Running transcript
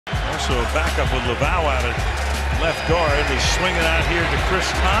So a backup with Laval out at left guard. They swing it out here to Chris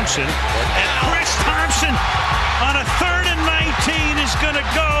Thompson. And Chris Thompson on a 3rd and 19 is going to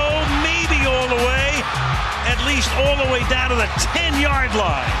go maybe all the way, at least all the way down to the 10-yard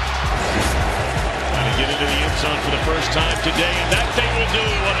line. Trying to get into the end zone for the first time today, and that they will do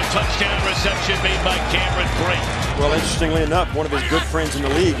on a touchdown reception made by Cameron Brate. Well, interestingly enough, one of his good friends in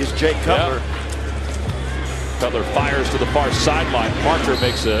the league is Jake Cutler. Cutler fires to the far sideline. Parker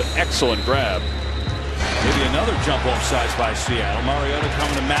makes an excellent grab. Maybe another jump off sides by Seattle. Mariota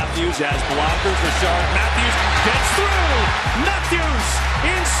coming to Matthews as blockers. Rashard Matthews gets through. Matthews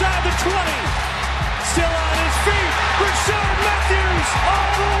inside the 20. Still on his feet. Rashard Matthews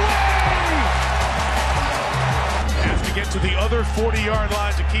all the way. Has to get to the other 40-yard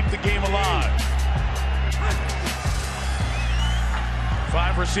line to keep the game alive.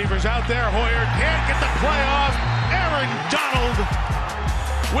 5 receivers out there. Hoyer can't get the play off. Aaron Donald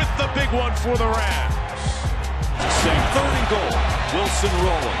with the big one for the Rams. Same 3rd and goal. Wilson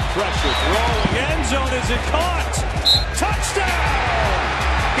rolling. Pressure throwing. End zone. Is it caught? Touchdown!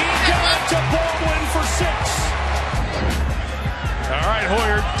 He got to Baldwin for 6. All right,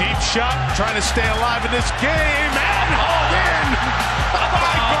 Hoyer, deep shot, trying to stay alive in this game, and hauled in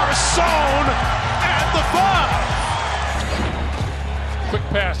by Garcon at the 5. Quick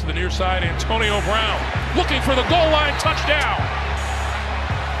pass to the near side, Antonio Brown looking for the goal line touchdown.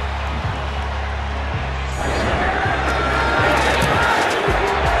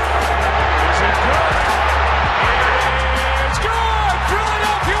 Is it good? It's good!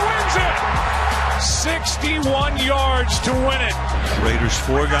 Philadelphia wins it! 61 yards to win it. Raiders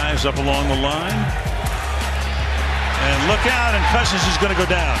 4 guys up along the line. And look out, and Cousins is going to go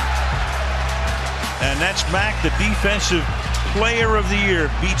down. And that's Mack, the defensive player of the year,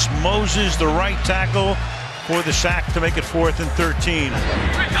 beats Moses, the right tackle, for the sack to make it 4th and 13.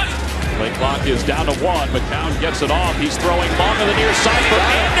 Play clock is down to 1. McCown gets it off. He's throwing long on the near side for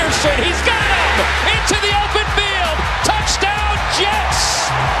Anderson. He's got him into the open field. Touchdown,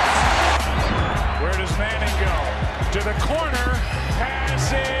 Jets! Where does Manning go? To the corner.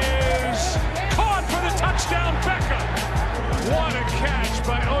 Pass is caught for the touchdown, Beckham. What a catch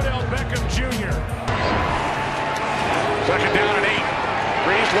by Odell Beckham Jr. 2nd down and 8.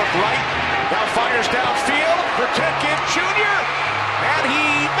 Breeze looked right. Now fires downfield for Ted Ginn Jr. And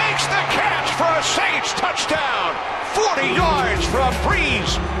he makes the catch for a Saints touchdown. 40 yards from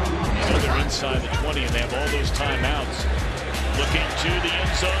Breeze. They're inside the 20 and they have all those timeouts. Looking to the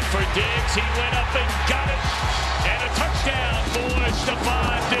end zone for Diggs. He went up and got it. And a touchdown for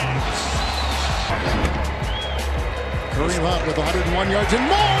Stephon Diggs. Kareem Hunt with 101 yards and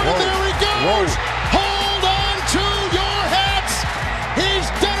more. And there he goes. Hold on to your hats. He's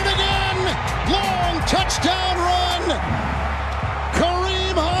done it again. Long touchdown run.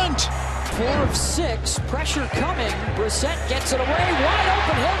 Kareem Hunt. 4 of 6. Pressure coming. Brissett gets it away. Wide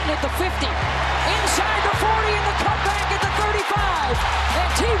open. Hilton at the 50. Inside the 40 and the cutback at the 35. And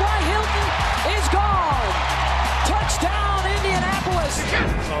T.Y. Hilton is gone. Touchdown, Indianapolis.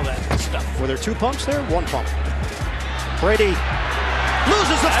 All that stuff. Were there 2 pumps there? 1 pump. Brady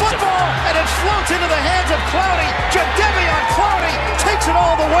loses the football, and it floats into the hands of Clowney. Jadeveon Clowney takes it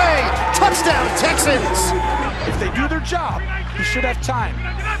all the way. Touchdown, Texans. If they do their job, he should have time.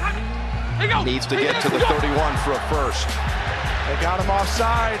 Needs to get to the 31 for a first. They got him off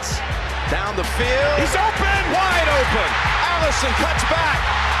sides. Down the field. He's open. Wide open. Allison cuts back.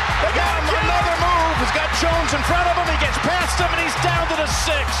 They got him another move. He's got Jones in front of him. He gets past him, and he's down to the 6.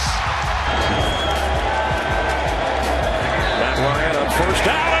 Matt Ryan on 1st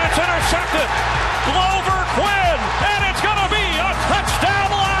down, and it's intercepted. Glover Quinn, and it's going to be a touchdown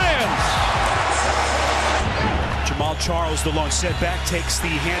Lions. Jamal Charles, the long setback, takes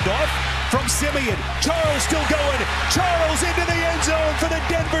the handoff from Simeon. Charles still going. Charles into the end zone for the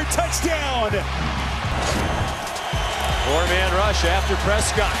Denver touchdown. 4-man rush after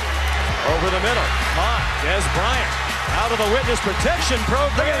Prescott. Over the middle. Caught. Des Bryant out of the witness protection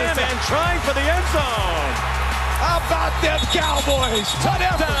program and trying for the end zone. How about them Cowboys?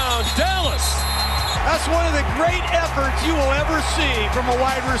 Touchdown, Dallas. That's one of the great efforts you will ever see from a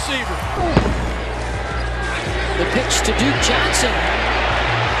wide receiver. The pitch to Duke Johnson.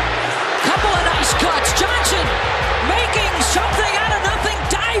 Couple of nice cuts. Johnson making something out of nothing,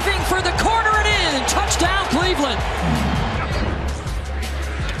 diving for the corner and in. Touchdown, Cleveland.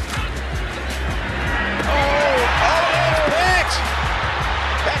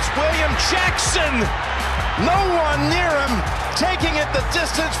 That's William Jackson. No one near him, taking it the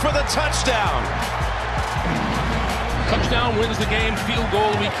distance for the touchdown. Touchdown wins the game, field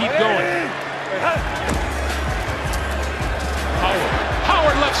goal, and we keep going.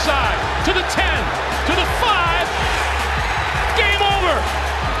 Howard left side. to the 10, to the 5. Game over.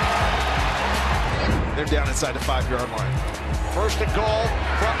 They're down inside the 5-yard line. First and goal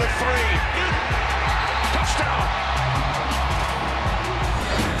from the 3. Touchdown.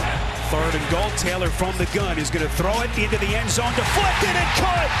 Third and goal. Taylor from the gun is going to throw it into the end zone. Deflected and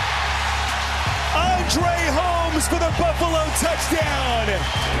caught. Andre Holmes for the Buffalo touchdown.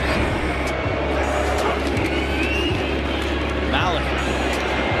 Malik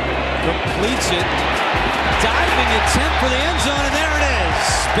completes it. Diving attempt for the end zone, and there it is.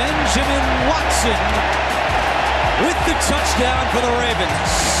 Benjamin Watson with the touchdown for the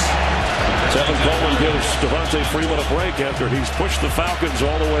Ravens. Tevin Coleman gives Devontae Freeman a break after he's pushed the Falcons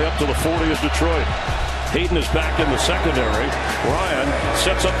all the way up to the 40 of Detroit. Hayden is back in the secondary. Ryan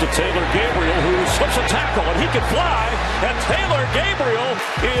sets up to Taylor Gabriel, who slips a tackle, and he can fly. And Taylor Gabriel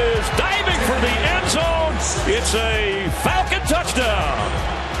is diving for the end zone. It's a Falcon touchdown.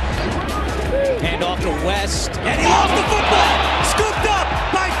 Hand off to West, and he lost the football. Scooped up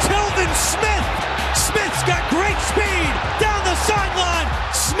by Tilvin Smith. Smith's got great speed down the sideline.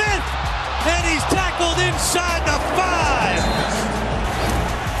 Smith, and he's tackled inside the 5.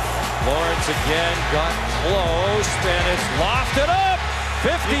 Lawrence again got close, and it's lofted up.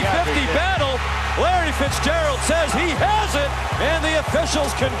 50-50 battle. Larry Fitzgerald says he has it, and the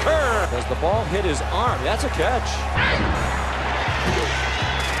officials concur. As the ball hit his arm, that's a catch.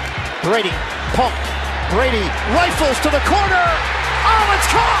 Brady, pump. Brady rifles to the corner. Oh, it's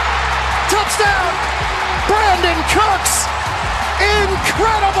caught! Touchdown! Brandon Cooks!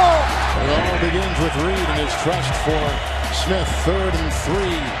 Incredible! It all begins with Reed and his trust for Smith. 3rd and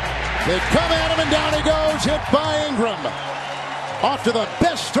 3. They come at him, and down he goes, hit by Ingram. Off to the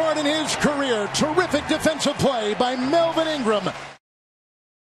best start in his career. Terrific defensive play by Melvin Ingram.